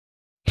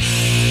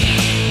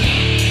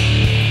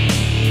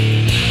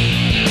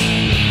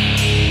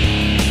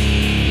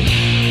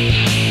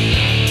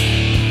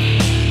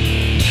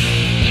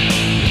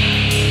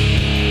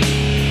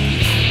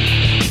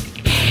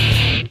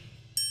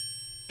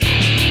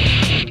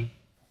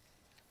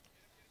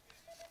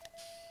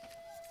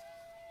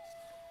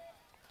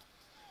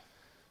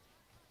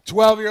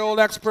12-year-old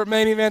expert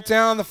main event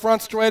down the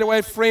front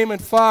straightaway. Freeman,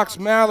 Fox,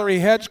 Mallory,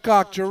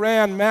 Hedgecock,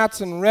 Duran,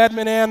 Matson,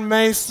 Redmond, and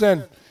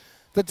Mason.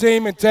 The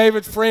team and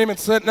David Freeman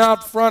sitting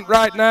out front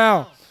right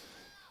now.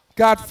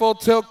 Got full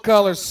tilt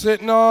colors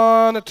sitting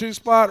on the 2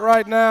 spot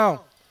right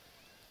now.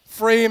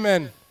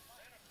 Freeman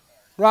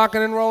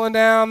rocking and rolling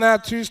down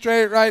that 2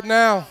 straight right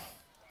now.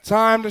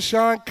 Time to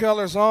shine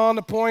colors on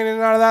the point in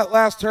and out of that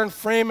last turn.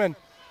 Freeman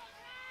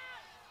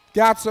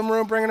got some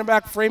room, bringing it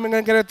back. Freeman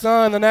going to get it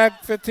done. The nag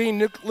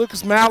 15,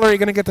 Lucas Mallory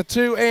going to get the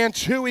 2, and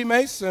Chewy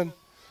Mason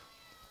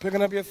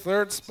picking up your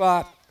 3rd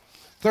spot.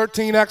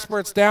 13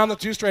 experts down the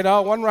 2 straight.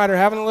 Oh, one rider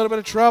having a little bit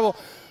of trouble.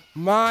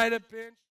 Might have been.